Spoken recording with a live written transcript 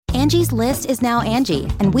Angie's List is now Angie,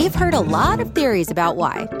 and we've heard a lot of theories about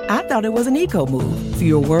why. I thought it was an eco move.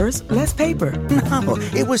 Fewer words, less paper. No,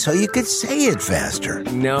 it was so you could say it faster.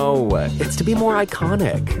 No, it's to be more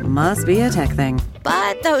iconic. Must be a tech thing.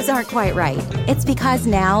 But those aren't quite right. It's because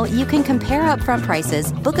now you can compare upfront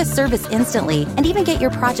prices, book a service instantly, and even get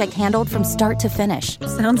your project handled from start to finish.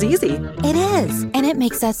 Sounds easy. It is, and it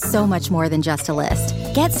makes us so much more than just a list.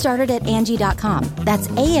 Get started at Angie.com. That's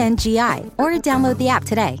ANGI, or download the app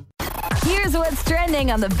today. Here's what's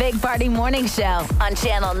trending on the Big Party Morning Show on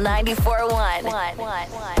Channel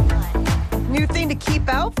 94.1. New thing to keep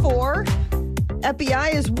out for.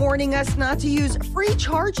 FBI is warning us not to use free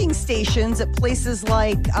charging stations at places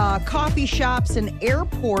like coffee shops and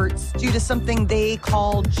airports due to something they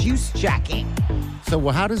call juice jacking. So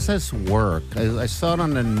how does this work? I saw it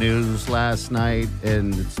on the news last night,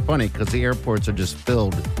 and it's funny because the airports are just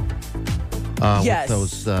filled Yes. with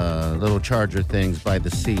those little charger things by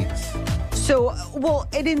the seats. So, well,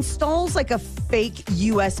 it installs like a fake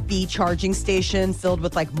USB charging station filled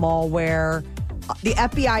with like malware. The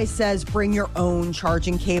FBI says bring your own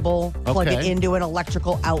charging cable, plug it into an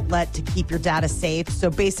electrical outlet to keep your data safe. So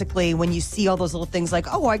basically, when you see all those little things like,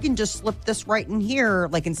 oh, I can just slip this right in here,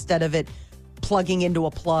 like instead of it plugging into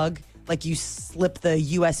a plug, like you slip the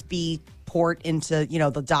USB port into,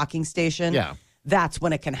 the docking station. Yeah. That's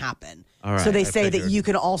when it can happen. All right, so they I say figured. that you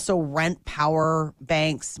can also rent power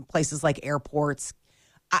banks, places like airports.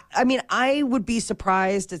 I mean, I would be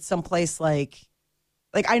surprised at some place like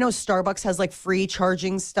I know Starbucks has like free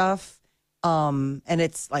charging stuff, and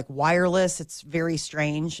it's like wireless. It's very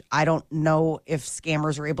strange. I don't know if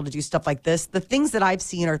scammers are able to do stuff like this. The things that I've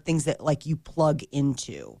seen are things that like you plug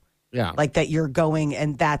into. Yeah. Like that you're going,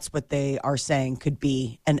 and that's what they are saying could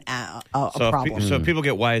be a problem. So if people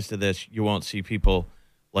get wise to this, you won't see people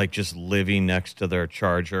like just living next to their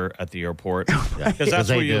charger at the airport. Because that's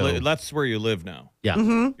where that's where you live now. Yeah.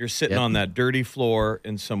 Mm-hmm. You're sitting on that dirty floor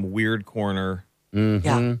in some weird corner. Mm-hmm.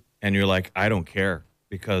 Yeah. And you're like, I don't care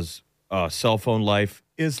because cell phone life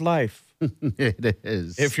is life. It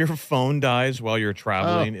is. If your phone dies while you're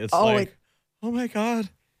traveling, it's oh my God,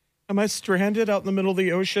 am I stranded out in the middle of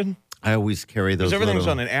the ocean? I always carry those. Because everything's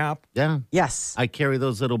on an app. Yeah. Yes. I carry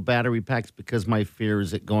those little battery packs because my fear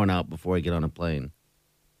is it going out before I get on a plane.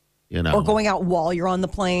 Or going out while you're on the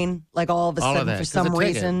plane, like all of a sudden for some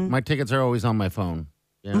reason. My tickets are always on my phone.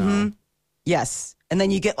 You know? Yes. And then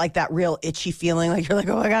you get like that real itchy feeling, like you're like,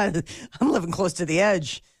 oh my God, I'm living close to the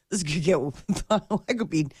edge. This could get,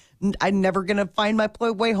 I'm never going to find my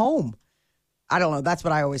way home. I don't know. That's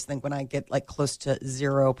what I always think when I get like close to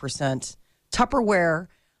 0%. Tupperware,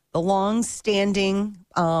 the long-standing,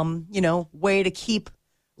 way to keep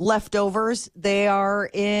leftovers, they are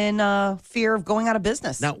in fear of going out of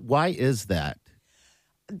business. Now, why is that?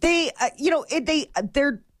 They,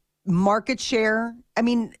 their market share, I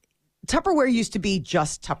mean, Tupperware used to be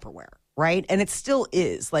just Tupperware, right? And it still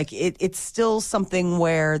is. Like, it's still something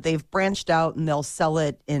where they've branched out and they'll sell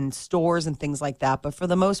it in stores and things like that. But for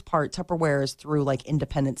the most part, Tupperware is through, like,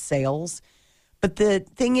 independent sales. But the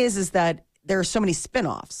thing is that there are so many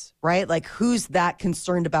spinoffs, right? Like, who's that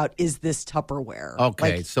concerned about, is this Tupperware?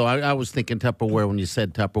 Okay, like, so I was thinking Tupperware when you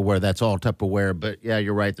said Tupperware. That's all Tupperware. But, yeah,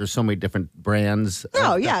 you're right. There's so many different brands.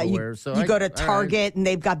 No, yeah. Tupperware, You go to Target and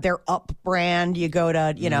they've got their Up brand. You go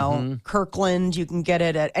to, Kirkland. You can get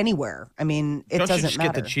it at anywhere. I mean, it Don't doesn't you just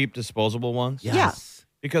matter. get the cheap disposable ones? Yes. Yeah.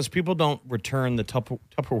 Because people don't return the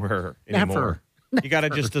Tupperware Never. anymore. You got to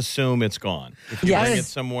just assume it's gone. If you Yes. bring it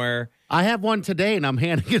somewhere. I have one today, and I'm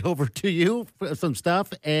handing it over to you for some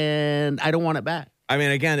stuff, and I don't want it back. I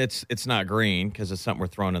mean, again, it's not green because it's something we're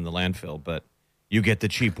throwing in the landfill, but you get the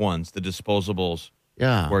cheap ones, the disposables,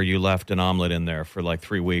 Yeah. where you left an omelet in there for like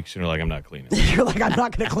 3 weeks, and you're like, I'm not cleaning it. You're like, I'm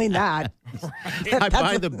not going to clean that. I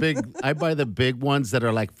buy the big ones that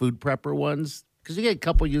are like food prepper ones because you get a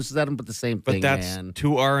couple uses out of them, but the same But thing, that's man.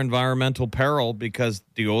 to our environmental peril because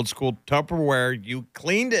the old school Tupperware, you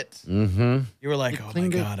cleaned it. Mm-hmm. You were like, oh my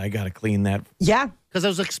cleaned it. God, I got to clean that Yeah. Because it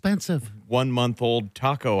was expensive. 1 month old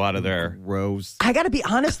taco out of there. Gross. I got to be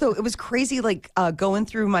honest, though. It was crazy, like going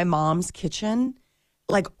through my mom's kitchen,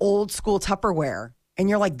 like old school Tupperware. And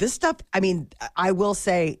you're like, this stuff, I mean, I will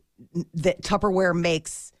say that Tupperware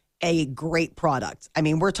makes a great product. I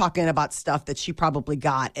mean, we're talking about stuff that she probably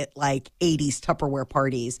got at like 80s Tupperware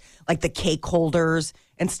parties, like the cake holders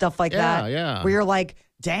and stuff like that. Yeah. Where you're like,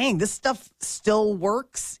 dang, this stuff still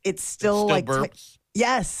works. It's still, like, burps.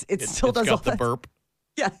 yes, it still does got all the that. burp.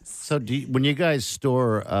 Yes. So when you guys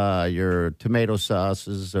store your tomato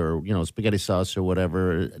sauces or, spaghetti sauce or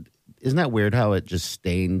whatever, isn't that weird how it just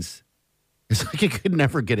stains It's like you could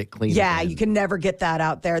never get it clean. Yeah, again. you can never get that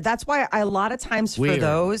out there. That's why a lot of times for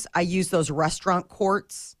those, I use those restaurant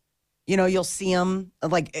quarts. You know, you'll see them.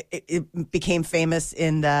 Like it became famous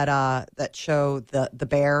in that show, The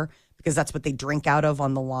Bear, because that's what they drink out of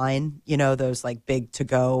on the line. You know, those like big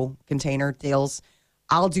to-go container deals.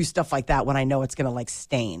 I'll do stuff like that when I know it's going to like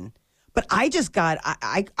stain. But I just got,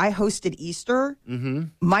 I hosted Easter. Mm-hmm.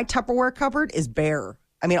 My Tupperware cupboard is bare.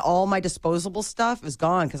 I mean, all my disposable stuff is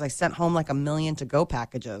gone because I sent home like 1 million to-go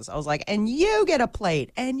packages. I was like, and you get a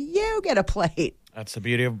plate, and you get a plate. That's the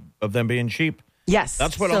beauty of them being cheap. Yes.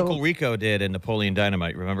 That's what Uncle Rico did in Napoleon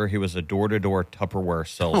Dynamite. Remember, he was a door-to-door Tupperware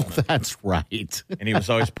salesman. Oh, that's right. And he was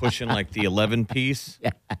always pushing like the 11-piece.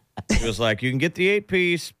 Yeah. He was like, you can get the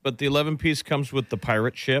 8-piece, but the 11-piece comes with the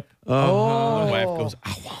pirate ship. Oh. And the wife goes,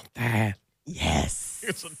 I want that. Yes.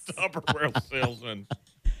 It's a Tupperware salesman.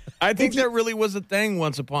 I think that really was a thing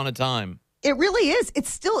once upon a time. It really is. It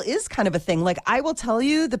still is kind of a thing. Like, I will tell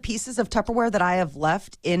you, the pieces of Tupperware that I have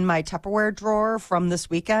left in my Tupperware drawer from this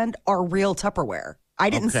weekend are real Tupperware. I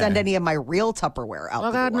didn't send any of my real Tupperware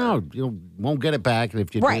out the door. No, you won't get it back. And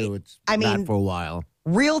if you do, it's not for a while.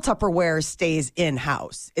 Real Tupperware stays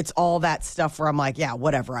in-house. It's all that stuff where I'm like, yeah,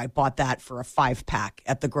 whatever. I bought that for a 5-pack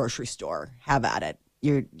at the grocery store. Have at it.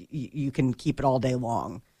 You can keep it all day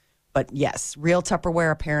long. But yes, real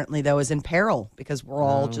Tupperware apparently, though, is in peril because we're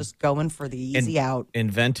all just going for the easy out.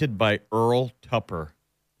 Invented by Earl Tupper.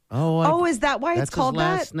 Oh, is that why it's called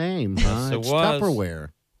that? That's his last name, huh? Yes, it's was.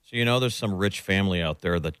 Tupperware. So, you know, there's some rich family out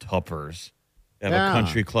there, the Tuppers. They have a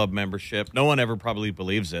country club membership. No one ever probably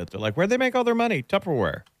believes it. They're like, where'd they make all their money?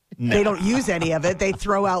 Tupperware. No. They don't use any of it. They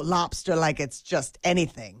throw out lobster like it's just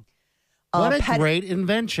anything. What a great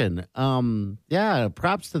invention.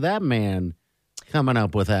 Props to that man coming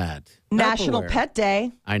up with that. National Tupperware. Pet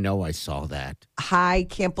Day. I know, I saw that. I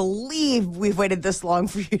can't believe we've waited this long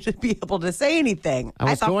for you to be able to say anything. I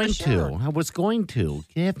was going to.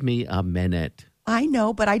 Give me a minute. I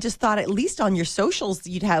know, but I just thought at least on your socials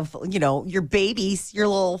you'd have, you know, your babies, your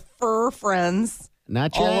little fur friends.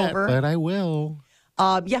 Not yet, but I will.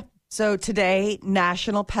 Yeah. So today,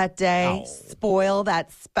 National Pet Day. Spoil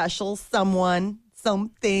that special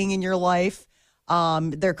something in your life.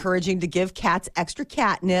 They're encouraging to give cats extra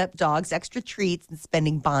catnip, dogs extra treats, and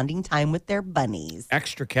spending bonding time with their bunnies.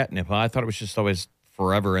 Extra catnip, huh? I thought it was just always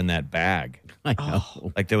forever in that bag. I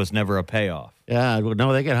know. Like there was never a payoff. Yeah,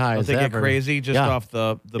 no, they get high as they ever. get crazy just off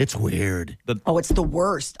the... It's weird. It's the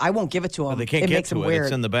worst. I won't give it to them. They can't get to it. Weird.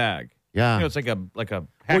 It's in the bag. Yeah. You know, it's like a Well,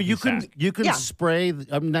 hacky you can spray,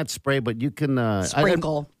 not spray, but you can...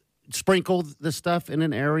 Sprinkle. Sprinkle the stuff in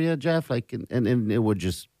an area, Jeff, like, and it would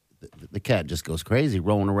just... The cat just goes crazy,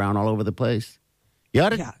 rolling around all over the place. You ought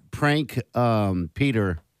to prank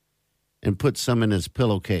Peter and put some in his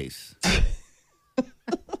pillowcase.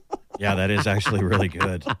 Yeah, that is actually really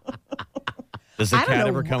good. Does the cat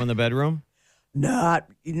ever come in the bedroom? Not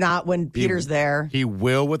when Peter's there. He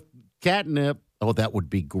will with catnip. Oh, that would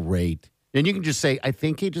be great. And you can just say, I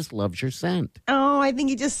think he just loves your scent. Oh, I think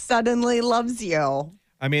he just suddenly loves you.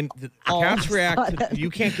 I mean, cats react. You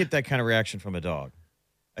can't get that kind of reaction from a dog.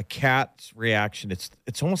 A cat's reaction,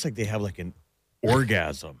 it's almost like they have like an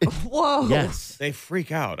orgasm. Whoa. Yes. They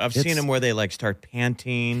freak out. I've seen them where they like start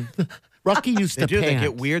panting. Rocky used to pant. They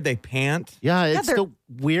get weird. They pant. Yeah, it's the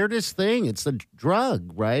weirdest thing. It's a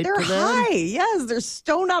drug, right? They're high. Yes, they're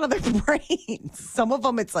stoned out of their brains. Some of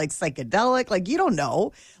them, it's like psychedelic. Like, you don't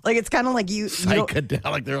know. Like, it's kind of like you.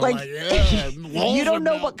 Psychedelic. They're like yeah. You don't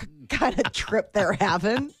know what kind of trip they're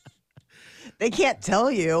having. They can't tell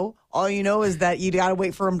you. All you know is that you got to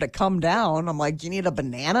wait for them to come down. I'm like, do you need a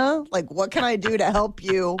banana? Like, what can I do to help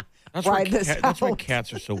you ride this out? That's why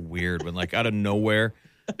cats are so weird. When, like, out of nowhere,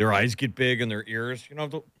 their eyes get big and their ears. You know,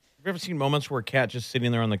 have you ever seen moments where a cat just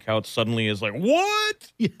sitting there on the couch suddenly is like,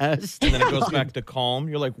 what? Yes. And then it goes back to calm.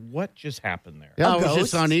 You're like, what just happened there? Yeah, I was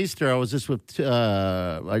just on Easter. I was just with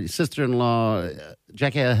my sister-in-law.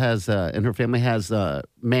 Jackie has, and her family has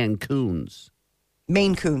Maine Coons.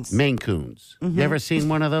 Maine Coons. Mm-hmm. You ever seen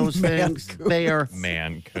one of those things? They are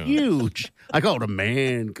huge. I call it a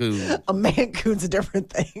Man Coon. A Man Coon's a different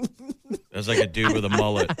thing. That's like a dude with a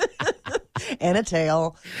mullet. And a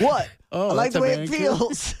tail. What? Oh, I like the way it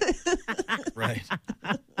feels. Right.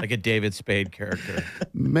 Like a David Spade character.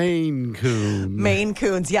 Maine Coon. Maine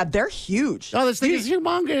Coons. Yeah, they're huge. Oh, this thing is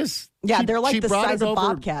humongous. Yeah, they're like the size of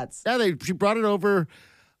bobcats. Yeah, she brought it over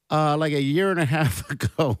like a year and a half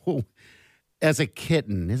ago. As a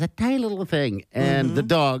kitten, it's a tiny little thing, and the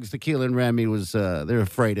dogs, Tequila and Remy, they're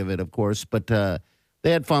afraid of it, of course, but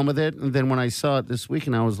they had fun with it. And then when I saw it this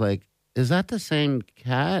weekend, I was like, "Is that the same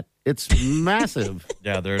cat? It's massive."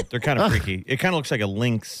 Yeah, they're kind of freaky. It kind of looks like a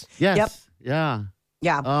lynx. Yes. Yep. Yeah.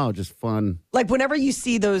 Yeah. Oh, just fun. Like whenever you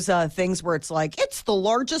see those things where it's like, it's the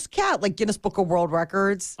largest cat, like Guinness Book of World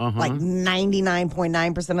Records, like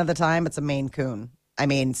 99.9% of the time, it's a Maine Coon. I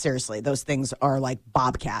mean, seriously, those things are like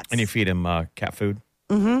bobcats. And you feed him cat food?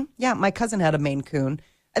 Mm-hmm. Yeah, my cousin had a Maine Coon.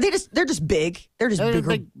 And they're just big. They're just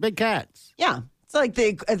bigger. Big cats. Yeah. It's like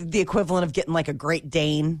the equivalent of getting like a Great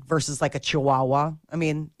Dane versus like a Chihuahua. I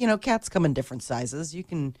mean, cats come in different sizes. You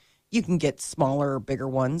can get smaller or bigger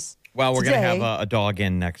ones. Well, we're going to have a dog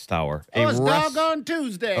in next hour. It's Dog on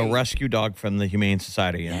Tuesday. A rescue dog from the Humane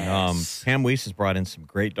Society. And Pam Weiss has brought in some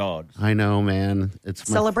great dogs. I know, man.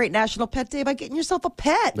 Celebrate National Pet Day by getting yourself a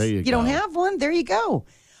pet. There you go. Don't have one? There you go.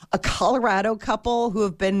 A Colorado couple who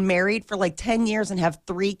have been married for like 10 years and have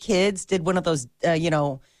 3 kids did one of those,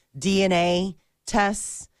 DNA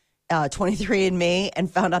tests, 23andMe, and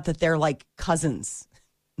found out that they're like cousins.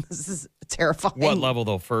 This is terrifying. What level,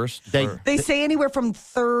 though, first? They say anywhere from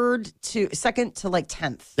second to like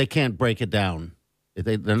 10th. They can't break it down.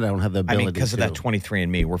 They don't have the ability to. Because of that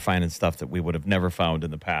 23andMe, we're finding stuff that we would have never found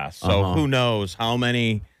in the past. So who knows how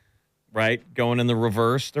many, right, going in the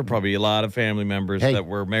reverse. There are probably a lot of family members that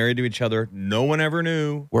were married to each other. No one ever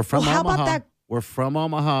knew. We're from Omaha. How about that? We're from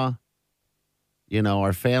Omaha.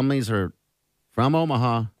 Our families are from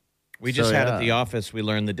Omaha. We just had at the office, we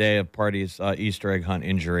learned the day of Party's Easter egg hunt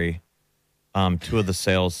injury. 2 of the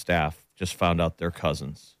sales staff just found out they're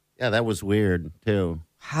cousins. Yeah, that was weird, too.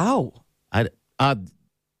 How?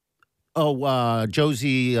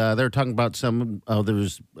 Josie, they're talking about there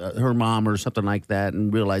was her mom or something like that,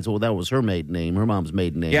 and realized, that was her maiden name, her mom's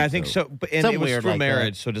maiden name. Yeah, I think so. And it was through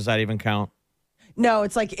marriage, so does that even count? No,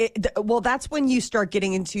 it's like, that's when you start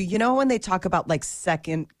getting into, when they talk about like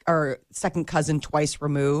second cousin twice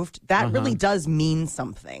removed, that really does mean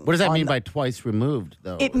something. What does that mean by twice removed,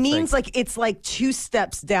 though? It means it's like 2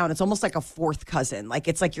 steps down. It's almost like a 4th cousin. Like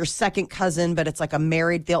it's like your second cousin, but it's like a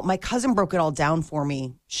married. My cousin broke it all down for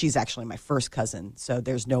me. She's actually my first cousin, so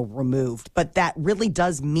there's no removed. But that really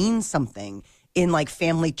does mean something in like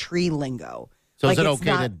family tree lingo. So is it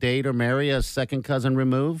okay to date or marry a second cousin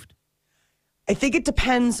removed? I think it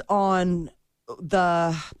depends on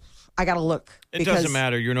I got to look. It doesn't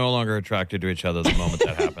matter. You're no longer attracted to each other the moment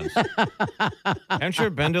that happens. Haven't you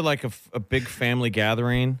been to like a big family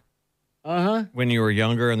gathering? When you were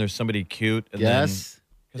younger and there's somebody cute? And yes.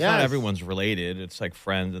 Because not everyone's related. It's like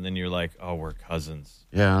friends, and then you're like, oh, we're cousins.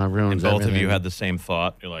 Yeah, everyone's. And both of you had the same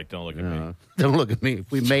thought. You're like, don't look at me. Don't look at me.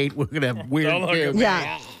 If we mate, we're going to have weird Don't look at me.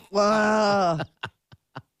 Yeah.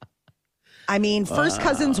 I mean, first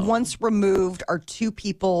cousins once removed are 2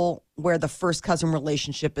 people where the first cousin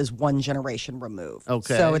relationship is 1 generation removed.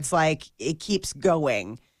 Okay. So it's like it keeps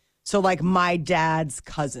going. So like my dad's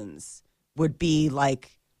cousins would be like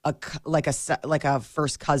a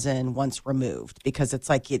first cousin once removed, because it's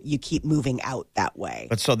like you keep moving out that way.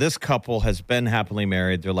 But so this couple has been happily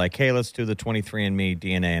married. They're like, hey, let's do the 23andMe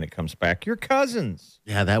DNA, and it comes back, you're cousins.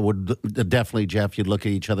 Yeah, that would definitely, Jeff, you'd look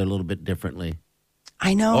at each other a little bit differently.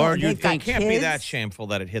 I know. Or you think it can't be that shameful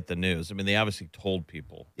that it hit the news. I mean, they obviously told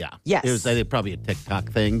people. Yeah. Yes. It was probably a TikTok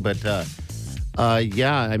thing, but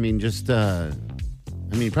yeah, I mean,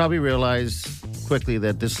 you probably realize quickly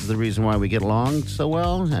that this is the reason why we get along so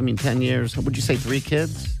well. I mean, 10 years. Would you say 3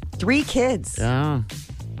 kids? 3 kids. Yeah.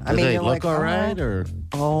 I mean, they you're look like, all right, or?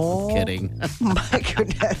 Oh. I'm kidding. My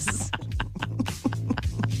goodness.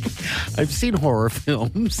 I've seen horror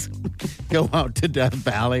films. Go out to Death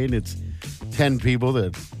Valley, and it's 10 people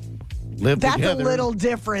that live together. That's a little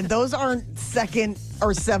different. Those aren't 2nd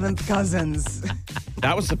or 7th cousins.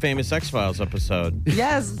 That was the famous X-Files episode.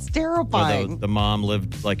 Yes, it's terrifying. The mom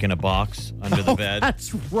lived like in a box under the bed.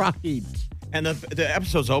 That's right. And the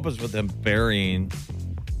episode opens with them burying,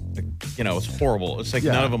 it's horrible. It's like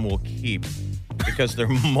none of them will keep, because they're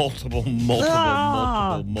multiple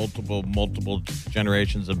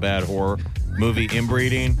generations of bad horror movie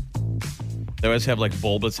inbreeding. They always have like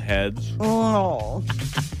bulbous heads. Oh.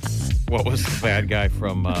 What was the bad guy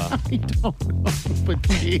from I don't know, but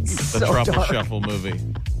geez. the Truffle Shuffle movie?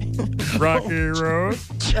 Rocky Road?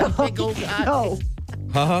 No.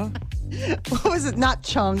 Huh? What was it? Not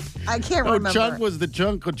Chunk. I can't remember. Chunk was the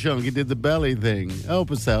Chunkle Chunk. He did the belly thing.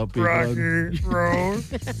 Help us out, people. Rocky Road.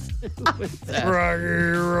 Rocky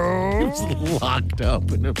Road. He was locked up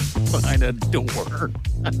behind a door.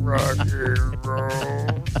 Rocky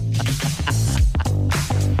Road.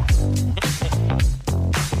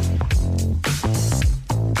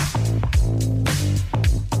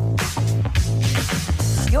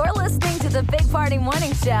 You're listening to the Big Party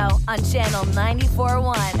Morning Show on Channel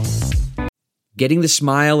 94.1. Getting the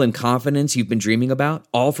smile and confidence you've been dreaming about,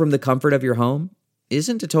 all from the comfort of your home,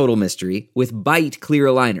 isn't a total mystery with Byte clear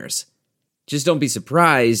aligners. Just don't be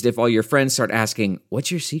surprised if all your friends start asking,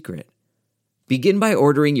 what's your secret? Begin by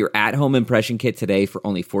ordering your at-home impression kit today for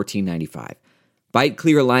only $14.95. Bite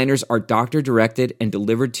Clear aligners are doctor-directed and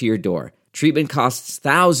delivered to your door. Treatment costs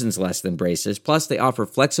thousands less than braces, plus they offer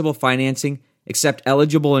flexible financing, accept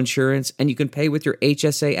eligible insurance, and you can pay with your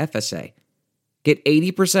HSA FSA. Get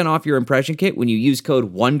 80% off your impression kit when you use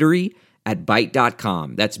code WONDERY at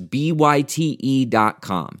Byte.com. That's BYTE.com.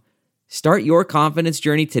 Start your confidence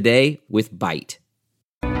journey today with Byte.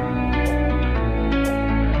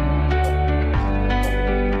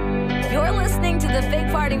 You're listening to the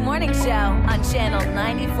Big Party Morning Show on Channel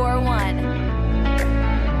 94.1.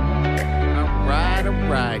 All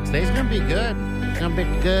right. Today's going to be good. It's going to be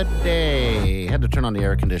a good day. Had to turn on the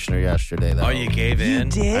air conditioner yesterday, though. Oh, you gave in?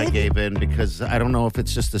 You did? I gave in because I don't know if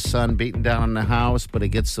it's just the sun beating down on the house, but it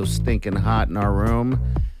gets so stinking hot in our room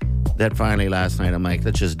that finally last night I'm like,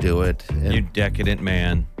 let's just do it. And You decadent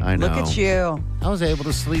man. I know. Look at you. I was able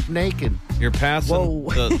to sleep naked. You're passing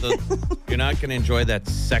Whoa. you're not going to enjoy that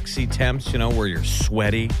sexy temps, where you're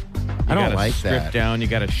sweaty. I don't gotta like strip that. down. You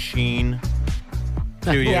got to sheen.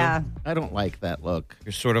 Do you? Yeah. I don't like that look.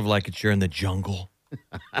 You're sort of like you're in the jungle.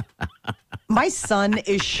 My son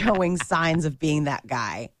is showing signs of being that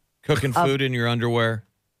guy. Cooking food in your underwear.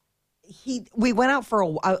 We went out for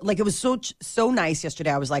it was so nice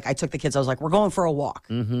yesterday. I took the kids. I was like, we're going for a walk.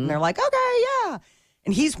 And they're like, okay, yeah.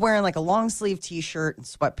 And he's wearing like a long sleeve t-shirt and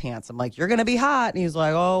sweatpants. I'm like, you're going to be hot. And he's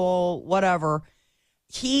like, oh, well, whatever.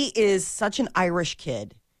 He is such an Irish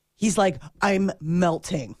kid. He's like, I'm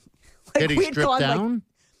melting. Like, Did he we had strip gone, down?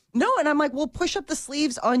 no, and I'm like, well, push up the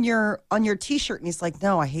sleeves on your t-shirt. And he's like,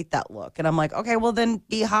 no, I hate that look. And I'm like, okay, well then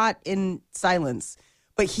be hot in silence.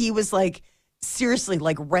 But he was like, seriously,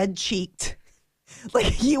 like red cheeked.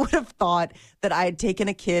 Like you would have thought that I had taken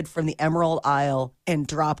a kid from the Emerald Isle and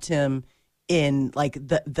dropped him in like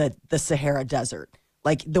the Sahara Desert.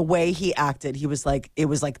 Like the way he acted, he was like, it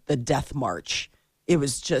was like the death march. It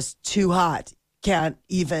was just too hot. Can't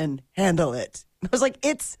even handle it. I was like,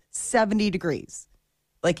 it's 70 degrees.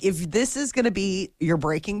 Like, if this is going to be your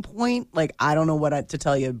breaking point, like, I don't know what to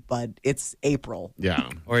tell you, but it's April. Yeah.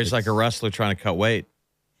 Or he's like a wrestler trying to cut weight.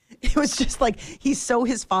 It was just like, he's so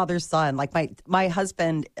his father's son. Like, my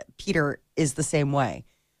husband, Peter, is the same way.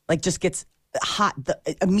 Like, just gets hot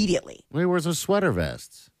immediately. He wears a sweater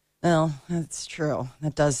vest. Well, that's true.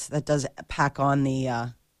 That does pack on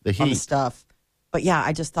the heat. on the stuff. But yeah,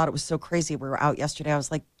 I just thought it was so crazy. We were out yesterday. I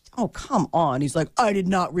was like, oh, come on. He's like, I did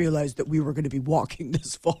not realize that we were going to be walking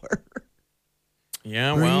this far.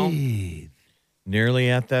 Yeah, well, nearly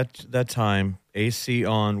at that time. AC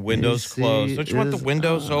on, windows AC closed. Don't you want the is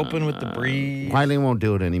windows open with the breeze? Eileen won't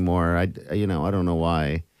do it anymore. I don't know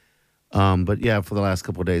why. But yeah, for the last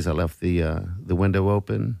couple of days, I left the window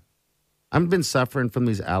open. I've been suffering from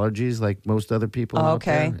these allergies like most other people. Oh, out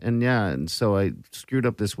okay. there. And so I screwed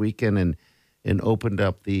up this weekend and opened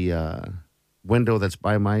up the window that's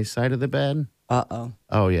by my side of the bed. Uh-oh.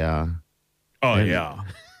 Oh, yeah. Oh, yeah.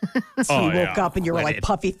 So you woke up and you were like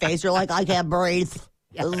puffy face. You're like, I can't breathe.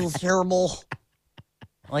 This is terrible.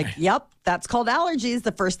 Like, yep, that's called allergies.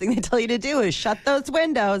 The first thing they tell you to do is shut those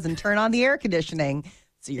windows and turn on the air conditioning.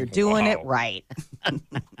 So you're doing it right. I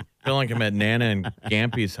feel like I'm at Nana and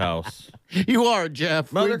Gampy's house. You are,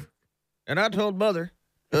 Jeff. Mother, and I told Mother,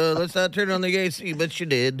 let's not turn on the AC, but she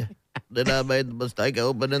did. Then I made the mistake of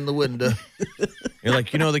opening the window. You're like,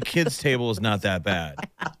 the kids' table is not that bad.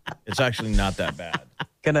 It's actually not that bad.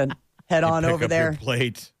 Gonna head on Pick over up there. your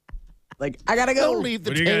plate. Like, I gotta go. Don't leave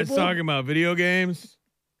the What are you table. guys talking about? Video games?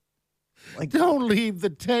 Like, Don't leave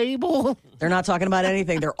the table. they're not talking about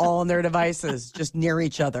anything. They're all on their devices, just near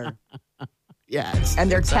each other. Yes. And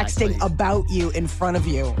they're exactly. texting about you in front of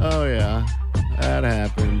you. Oh, yeah. That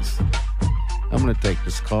happens. I'm going to take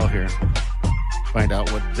this call here. Find out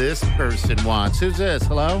what this person wants. Who's this?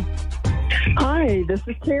 Hello? Hi, this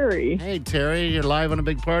is Terry. Hey, Terry. You're live on a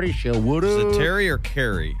big party show. What Is up? it Terry or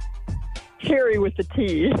Carrie? Terry with the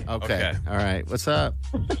T. Okay. All right. What's up?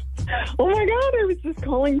 Oh my God, I was just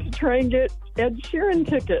calling to try and get Ed Sheeran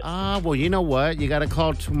tickets. Well, you know what? You got to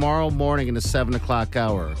call tomorrow morning in the 7 o'clock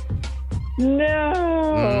hour.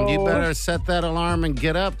 No. You better set that alarm and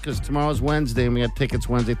get up because tomorrow's Wednesday and we got tickets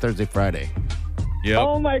Wednesday, Thursday, Friday. Yep.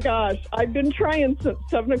 Oh my gosh, I've been trying since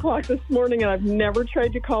 7 o'clock this morning, and I've never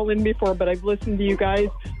tried to call in before, but I've listened to you guys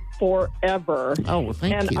forever. Oh, well,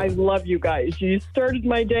 thank you. I love you guys. You started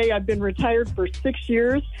my day. I've been retired for 6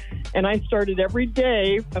 years, and I started every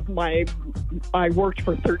day of I worked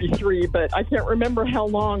for 33, but I can't remember how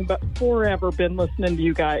long, but forever been listening to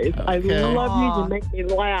you guys. Okay. I love you. You make me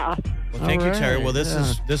laugh. Well, thank All you, Terry. right, Well,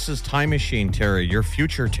 this is Time Machine Terry, your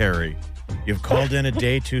future Terry. You've called in a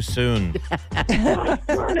day too soon.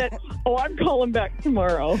 Darn it. Oh, I'm calling back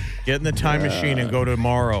tomorrow. Get in the time machine and go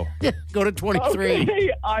tomorrow. Go to 23.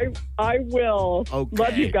 Okay, I will. Okay.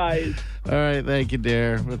 Love you guys. All right, thank you,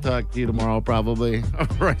 dear. We'll talk to you tomorrow, probably. All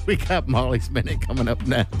right, we got Molly's Minute coming up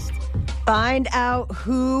next. Find out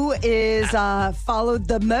who is followed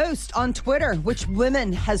the most on Twitter. Which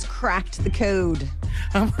woman has cracked the code?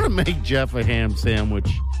 I'm going to make Jeff a ham sandwich.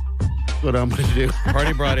 That's what I'm going to do.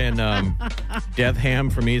 Party brought in death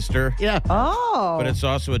ham from Easter. Yeah. Oh. But it's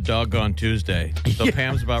also a doggone Tuesday. So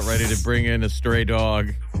Pam's about ready to bring in a stray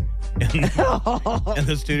dog. And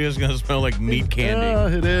the studio's going to smell like meat candy. Yeah,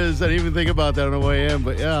 it is. I didn't even think about that on the way in,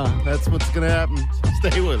 but yeah, that's what's going to happen.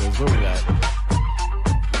 Stay with us. What we got?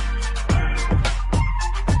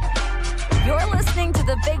 You're listening to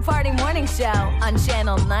the Big Party Morning Show on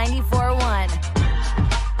Channel 94.1.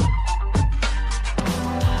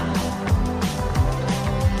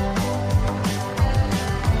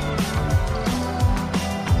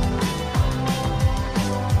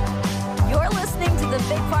 The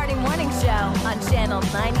Big Party Morning Show on Channel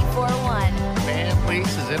 94.1. Pam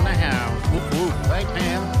Weiss is in the house. Whoop, whoop. Hey,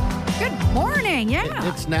 Pam. Good morning. Yeah.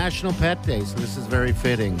 It's National Pet Day, so this is very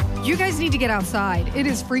fitting. You guys need to get outside. It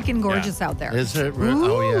is freaking gorgeous out there. Is it?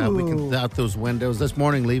 Oh, yeah. We can out those windows.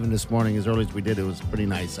 Leaving this morning, as early as we did, it was pretty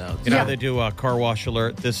nice out. You know how they do a car wash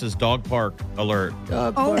alert? This is dog park alert.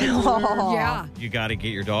 Yeah. You got to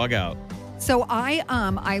get your dog out. So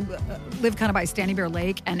I live kind of by Standing Bear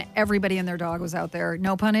Lake, and everybody and their dog was out there,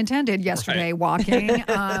 no pun intended, yesterday walking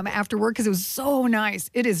after work because it was so nice.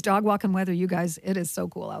 It is dog walking weather, you guys. It is so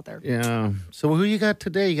cool out there. Yeah. So who you got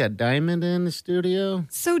today? You got Diamond in the studio?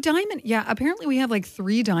 So Diamond, yeah, apparently we have like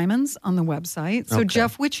 3 diamonds on the website. So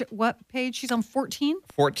Jeff, what page? She's on 14?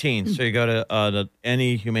 14. So you go to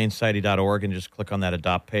anyhumanesociety.org and just click on that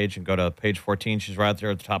adopt page and go to page 14. She's right there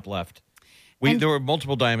at the top left. There were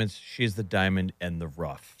multiple diamonds. She's the diamond and the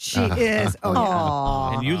rough. She is. Oh,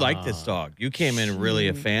 yeah. And you like this dog. You came in really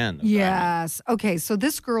a fan. Yes. Okay. So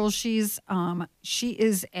this girl, she is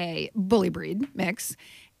a bully breed mix,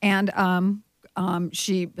 and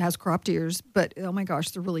she has cropped ears. But oh my gosh,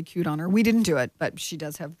 they're really cute on her. We didn't do it, but she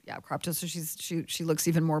does have cropped ears. So she looks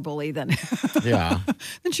even more bully than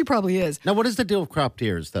than she probably is. Now, what is the deal with cropped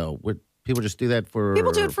ears though? People just do that for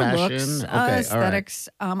People do it for fashion? looks, Okay, aesthetics.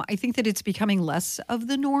 All right. I think that it's becoming less of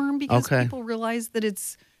the norm because people realize that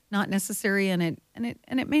it's not necessary, and it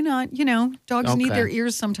may not. You know, dogs need their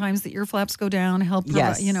ears sometimes. The ear flaps go down, help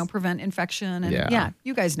prevent infection, and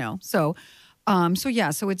you guys know. So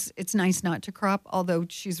it's nice not to crop, although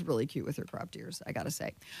she's really cute with her cropped ears, I gotta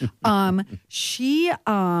say. She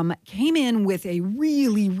came in with a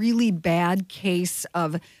really, really bad case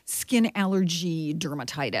of skin allergy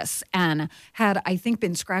dermatitis and had, I think,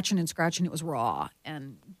 been scratching. It was raw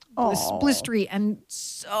and blistery and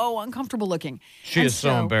so uncomfortable looking. She is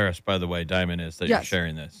so embarrassed, by the way, Diamond is, that you're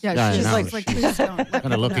sharing this. Yeah, she's like, please don't.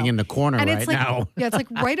 Kind of looking in the corner and right now. Yeah, it's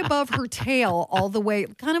like right above her tail all the way,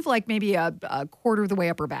 kind of like maybe a quarter of the way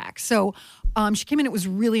up her back. So she came in, it was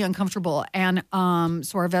really uncomfortable. And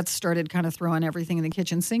so our vets started kind of throwing everything in the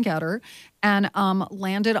kitchen sink at her and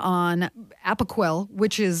landed on Apoquel,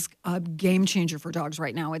 which is a game changer for dogs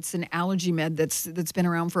right now. It's an allergy med that's been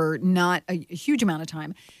around for not a huge amount of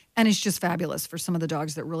time. And it's just fabulous for some of the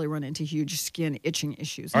dogs that really run into huge skin itching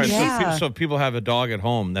issues. All right, so if people have a dog at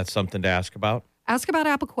home, that's something to ask about? Ask about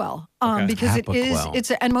Apoquel because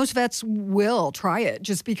it's and most vets will try it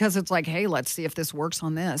just because it's like, hey, let's see if this works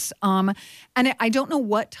on this. And I don't know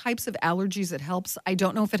what types of allergies it helps. I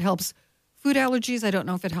don't know if it helps food allergies. I don't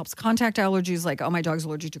know if it helps contact allergies, like, oh, my dog's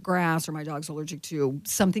allergic to grass or my dog's allergic to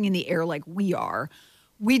something in the air like we are.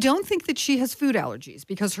 We don't think that she has food allergies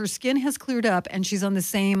because her skin has cleared up and she's on the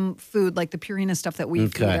same food, like the Purina stuff that we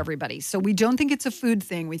feed everybody. So we don't think it's a food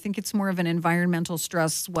thing. We think it's more of an environmental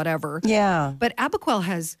stress, whatever. Yeah. But Apoquel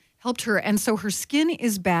has helped her. And so her skin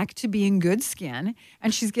is back to being good skin.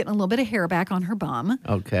 And she's getting a little bit of hair back on her bum.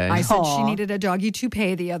 Okay. I said she needed a doggy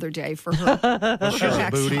toupee the other day for her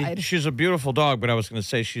backside. She's a beautiful dog, but I was going to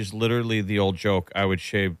say she's literally the old joke. I would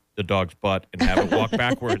shave the dog's butt and have it walk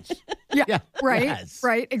backwards. Yeah, right, yes.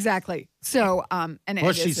 Right, exactly. So,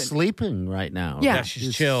 she's sleeping right now. Yeah,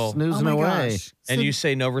 she's chill, snoozing away. And you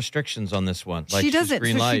say no restrictions on this one. Like she doesn't.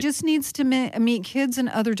 Green so light. She just needs to meet kids and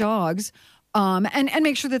other dogs. And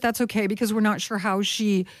make sure that that's okay because we're not sure how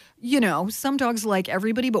she, some dogs like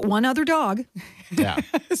everybody but one other dog. Yeah.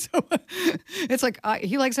 So it's like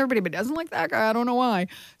he likes everybody but doesn't like that guy. I don't know why.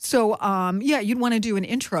 So, you'd want to do an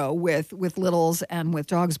intro with littles and with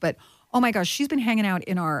dogs. But Oh my gosh, she's been hanging out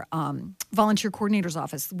in our volunteer coordinator's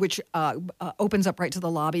office, which opens up right to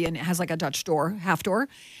the lobby and it has like a Dutch door, half door.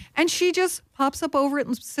 And she just pops up over it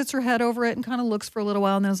and sits her head over it and kind of looks for a little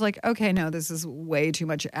while. And then is like, okay, no, this is way too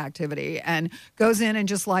much activity. And goes in and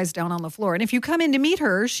just lies down on the floor. And if you come in to meet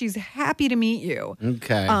her, she's happy to meet you.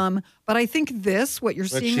 Okay. But I think what you're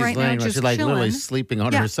seeing right now, just she's like chilling. literally sleeping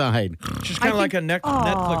on her side. She's kind of like a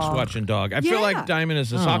Netflix watching dog. I feel like Diamond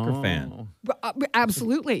is a soccer fan.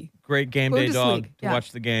 Absolutely. Great game day dog to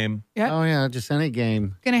watch the game. Yeah. Oh, yeah, just any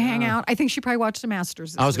game. Going to hang out. I think she probably watched the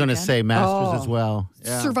Masters I was going to say Masters as well.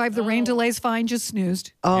 Yeah. Survived the rain delays fine, just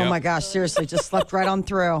snoozed. Oh, my gosh, seriously, just slept right on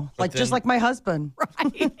through. Just like my husband.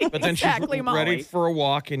 Right. But then she's ready for a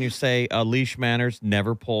walk, and you say leash manners,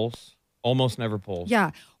 never pulls. Almost never pulls.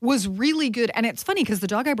 Yeah, was really good. And it's funny because the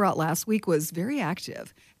dog I brought last week was very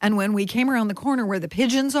active. And when we came around the corner where the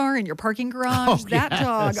pigeons are in your parking garage, that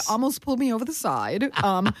dog almost pulled me over the side.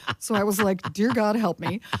 So I was like, dear God, help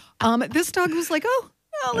me. This dog was like, oh,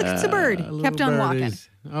 look, it's a bird. Kept on walking.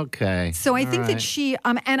 Okay. So I think that she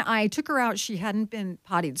and I took her out. She hadn't been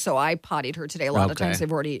pottied, so I pottied her today. A lot of times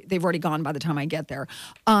they've already gone by the time I get there.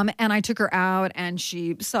 And I took her out, and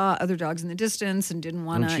she saw other dogs in the distance and didn't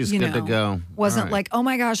want to. She's good to go. Wasn't like, oh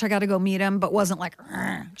my gosh, I got to go meet him, but wasn't like,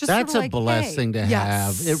 just that's sort of a blessing to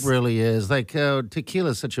have. It really is. Like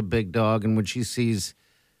Tequila's such a big dog, and when she sees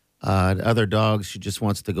other dogs, she just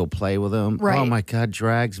wants to go play with them. Right. Oh my God,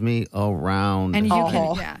 drags me around. And you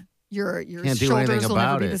can, your can't do shoulders anything will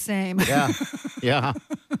about never it. be the same. Yeah.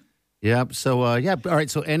 Yep. So, all right.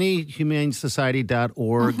 So,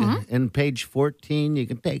 anyhumanesociety.org and page 14, you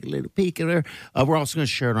can take a little peek at her. We're also going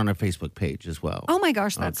to share it on our Facebook page as well. Oh, my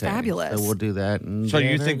gosh. That's fabulous. So, we'll do that. So,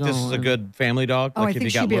 you think this is a good family dog? I think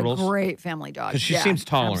she'd be a great family dog. Because she seems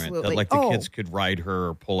tolerant. Absolutely. That, like, the kids could ride her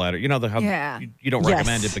or pull at her. You know, how you don't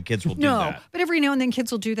recommend it, but kids will do that. No, but every now and then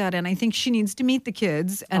kids will do that. And I think she needs to meet the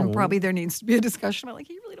kids. And probably there needs to be a discussion about, like,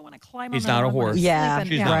 you really don't want to climb on He's not a horse. Yeah.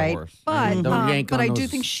 She's not a horse. But I do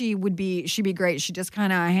think she'd be great. She just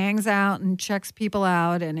kind of hangs out and checks people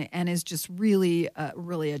out and is just really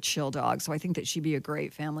a chill dog. So I think that she'd be a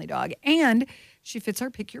great family dog. And she fits our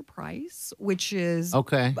pick your price, which is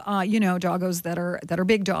doggos that are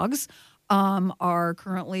big dogs are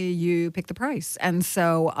currently you pick the price. And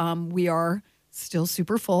so we are still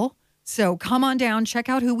super full. So come on down, check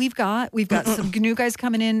out who we've got. We've got some new guys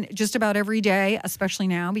coming in just about every day, especially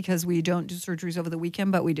now because we don't do surgeries over the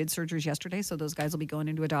weekend, but we did surgeries yesterday. So those guys will be going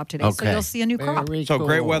into Adopt today. So you'll see a new crop. So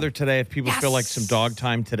great weather today. If people feel like some dog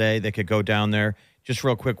time today, they could go down there. Just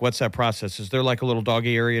real quick, what's that process? Is there like a little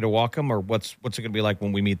doggy area to walk them, or what's it going to be like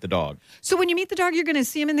when we meet the dog? So when you meet the dog, you're going to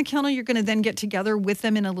see him in the kennel. You're going to then get together with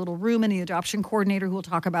them in a little room and the adoption coordinator who will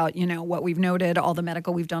talk about, what we've noted, all the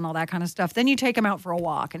medical we've done, all that kind of stuff. Then you take them out for a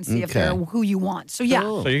walk and see if they're who you want. So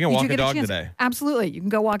So you can walk a dog today. Absolutely. You can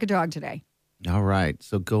go walk a dog today. All right.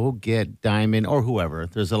 So go get Diamond or whoever.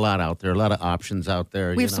 There's a lot out there, a lot of options out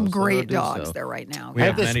there. We have some great dogs there right now. We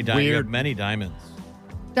have many diamonds.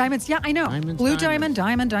 Diamonds, yeah, I know. Blue diamond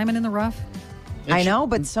in the rough. I know,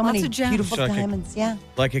 but so many of gems. beautiful diamonds,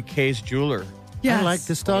 Like a Case jeweler. Yes. I like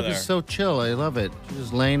this dog is so chill. I love it. She's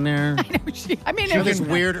just laying there. I know. She has this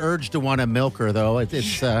weird urge to want to milk her, though. I think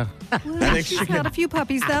she's had a few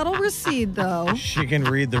puppies. That'll recede, though. She can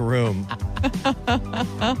read the room.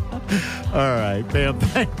 All right, Pam,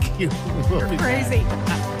 thank you. You're crazy.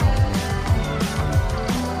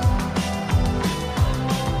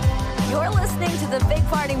 You're listening to the Big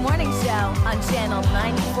Party Morning Show on Channel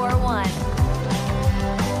 94.1.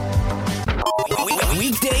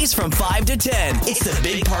 Weekdays from 5 to 10. It's the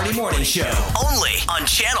Big Party Morning Show. Only on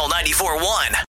Channel 94.1.